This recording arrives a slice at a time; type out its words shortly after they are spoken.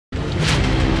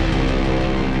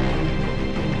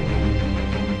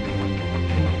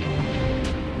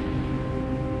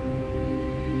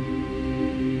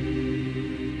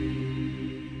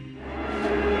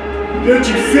Did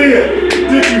you see it?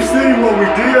 Did you see what we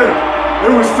did?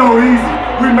 It was so easy.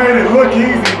 We made it look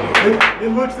easy. It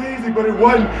looks easy, but it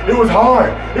wasn't. It was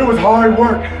hard. It was hard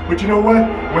work. But you know what?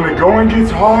 When the going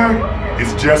gets hard,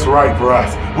 it's just right for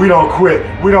us. We don't quit.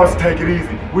 We don't take it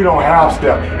easy. We don't half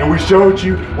step. And we showed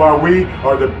you why we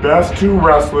are the best two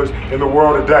wrestlers in the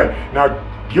world today. Now,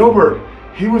 Gilbert,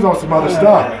 he was on some other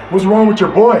stuff. What's wrong with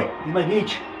your boy? He's my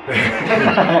bitch.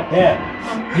 Yeah.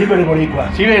 Ciber el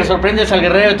boricua. Ciber, sorprendes al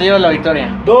guerrero y te llevas la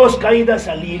victoria. 2 caídas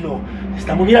al hilo.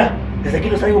 Estamos, mira, desde aquí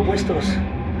los traigo puestos.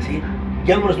 ¿Sí?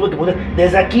 Ya no me los tuve que poner.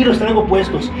 Desde aquí los traigo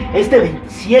puestos. Este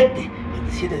 27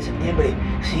 de septiembre,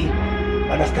 sí,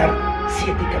 van a estar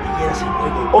 7 cabelleras en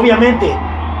juego. Obviamente,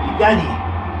 Big Daddy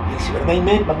y el Ciber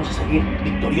Man vamos a salir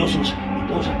victoriosos y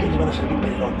todos aquellos van a salir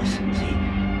pelones. ¿Sí?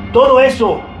 Todo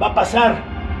eso va a pasar.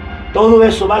 Todo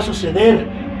eso va a suceder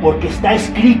porque está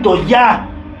escrito ya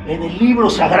en el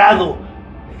libro sagrado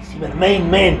del Ciber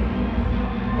Man.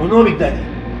 ¿O no, Big Daddy?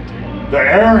 The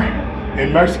air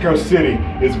in Mexico City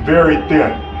is very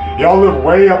thin. Y'all live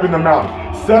way up in the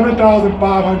mountains.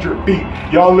 7,500 feet,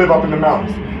 y'all live up in the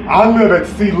mountains. I live at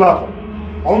sea level,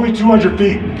 only 200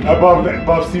 feet above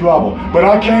sea level. But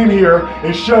I came here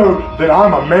and showed that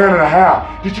I'm a man and a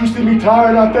half. Did you see me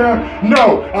tired out there?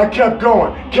 No, I kept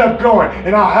going,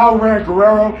 and I outran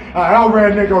Guerrero, I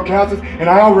outran Nico Casas, and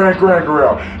I outran Gran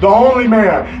Guerrero. The only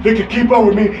man that could keep up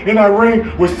with me in that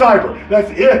ring was Ciber. That's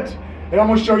it. And I'm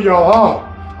gonna show y'all all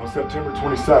on September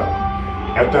 27th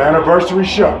at the anniversary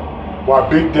show why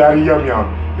Big Daddy Yum Yum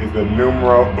is the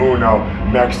numero uno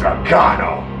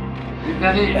Mexicano. Big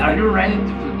Daddy, are you ready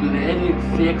to the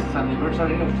 86th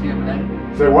anniversary of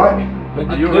Ciber? Say what?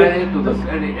 Are you ready to the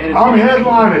 86th? I'm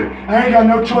headlining. I ain't got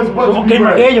no choice but to be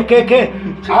ready. ¿Qué?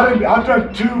 I've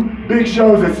done 2 big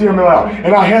shows at CMLL,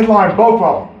 and I headlined both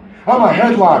of them. I'm a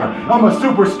headliner. I'm a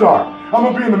superstar. I'm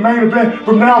gonna be in the main event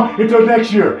from now until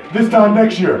next year. This time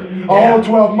next year, a whole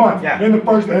 12 months in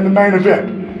the main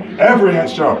event. Every head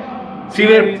show.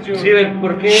 Ciber,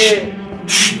 ¿por qué?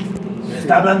 Me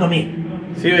está hablando a mí.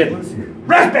 Ciber.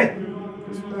 Respect.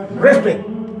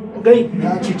 ¿Ok?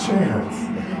 Not your chance.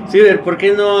 Ciber, ¿por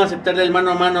qué no aceptarle el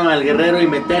mano a mano al guerrero y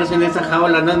meterse en esa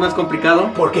jaula? ¿No es más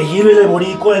complicado? Porque Ciber el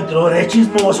boricua entró de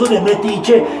chismoso, de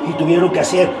metiche y tuvieron que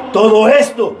hacer todo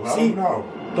esto. Sí.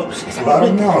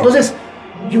 Entonces,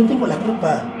 yo no tengo la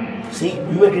culpa. Sí,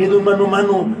 yo hubiera querido un mano a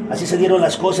mano, así se dieron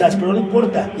las cosas, pero no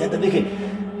importa, ya te dije.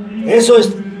 Eso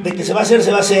es de que se va a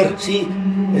hacer, sí.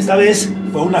 Esta vez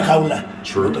fue una jaula.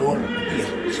 True. No te voy a repetir,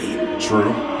 sí. True.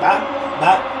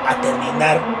 Va a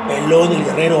terminar pelón el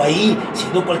guerrero ahí, si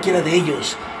no cualquiera de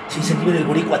ellos. Sí, se libre el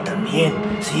boricua también,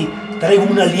 sí. Traigo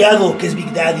un aliado que es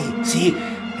Big Daddy, sí.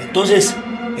 Entonces,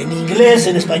 en inglés,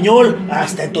 en español,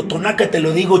 hasta en totonaca te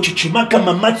lo digo, chichimaca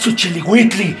mamatsu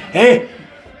chilihuitli,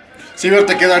 Ciber,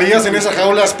 ¿te quedarías en esa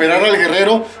jaula a esperar al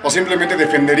guerrero o simplemente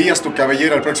defenderías tu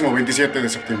cabellera el próximo 27 de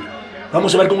septiembre?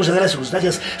 Vamos a ver cómo se dan las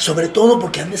circunstancias, sobre todo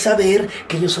porque han de saber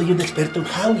que yo soy un experto en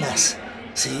jaulas,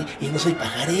 ¿sí? Y no soy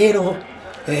pajarero,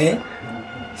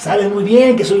 Saben muy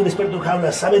bien que soy un experto en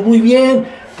jaulas, saben muy bien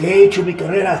que he hecho mi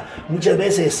carrera muchas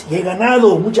veces y he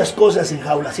ganado muchas cosas en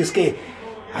jaulas, y es que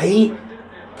ahí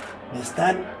me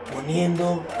están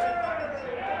poniendo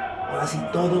ahora sí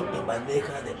todo en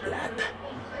bandeja de plata.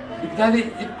 Big Daddy,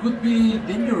 it could be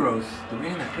dangerous to be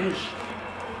in a cage.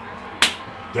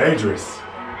 Dangerous.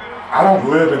 I don't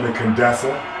live in the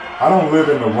Condesa. I don't live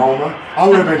in the Roma. I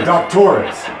live in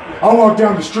Doctores. I walk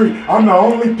down the street. I'm the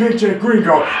only pinche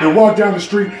gringo that walk down the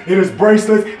street in his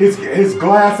bracelets, his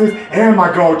glasses, and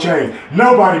my gold chain.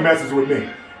 Nobody messes with me.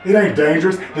 It ain't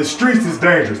dangerous. The streets is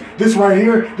dangerous. This right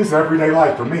here, this is everyday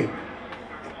life for me.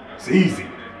 It's easy.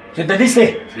 ¿Se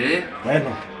entendiste? Sí.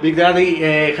 Bueno. Big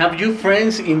Daddy, have you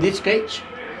friends in this cage?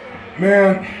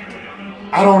 Man,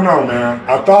 I don't know, man.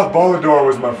 I thought Volador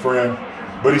was my friend,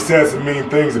 but he said some mean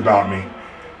things about me.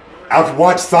 I've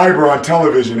watched Ciber on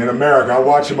television in America. I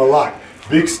watch him a lot.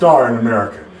 Big star in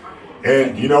America.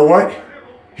 And you know what?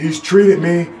 He's treated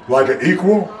me like an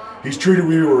equal. He's treated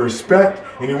me with respect,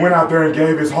 and he went out there and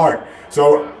gave his heart.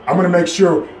 So I'm gonna make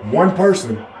sure one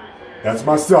person, that's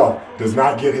myself, does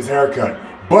not get his hair cut.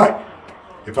 But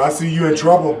if I see you in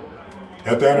trouble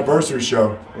at the anniversary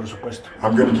show,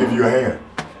 I'm gonna give you a hand.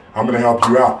 I'm gonna help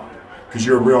you out, because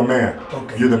you're a real man.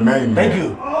 Okay. You're the main man. Thank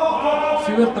you.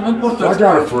 Ciber, también por tu I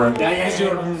got a friend. That's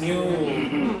your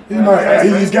new...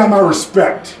 He's got my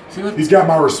respect. He's got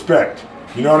my respect.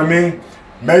 You know what I mean?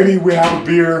 Maybe we have a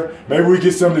beer, maybe we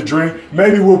get something to drink,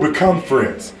 maybe we'll become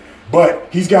friends. But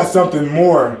he's got something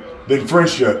more than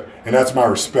friendship, and that's my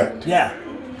respect. Yeah,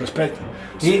 respeto.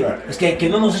 Sí, es que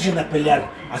no nos echen a pelear.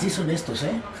 Así son estos,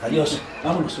 Adiós.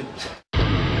 Vámonos.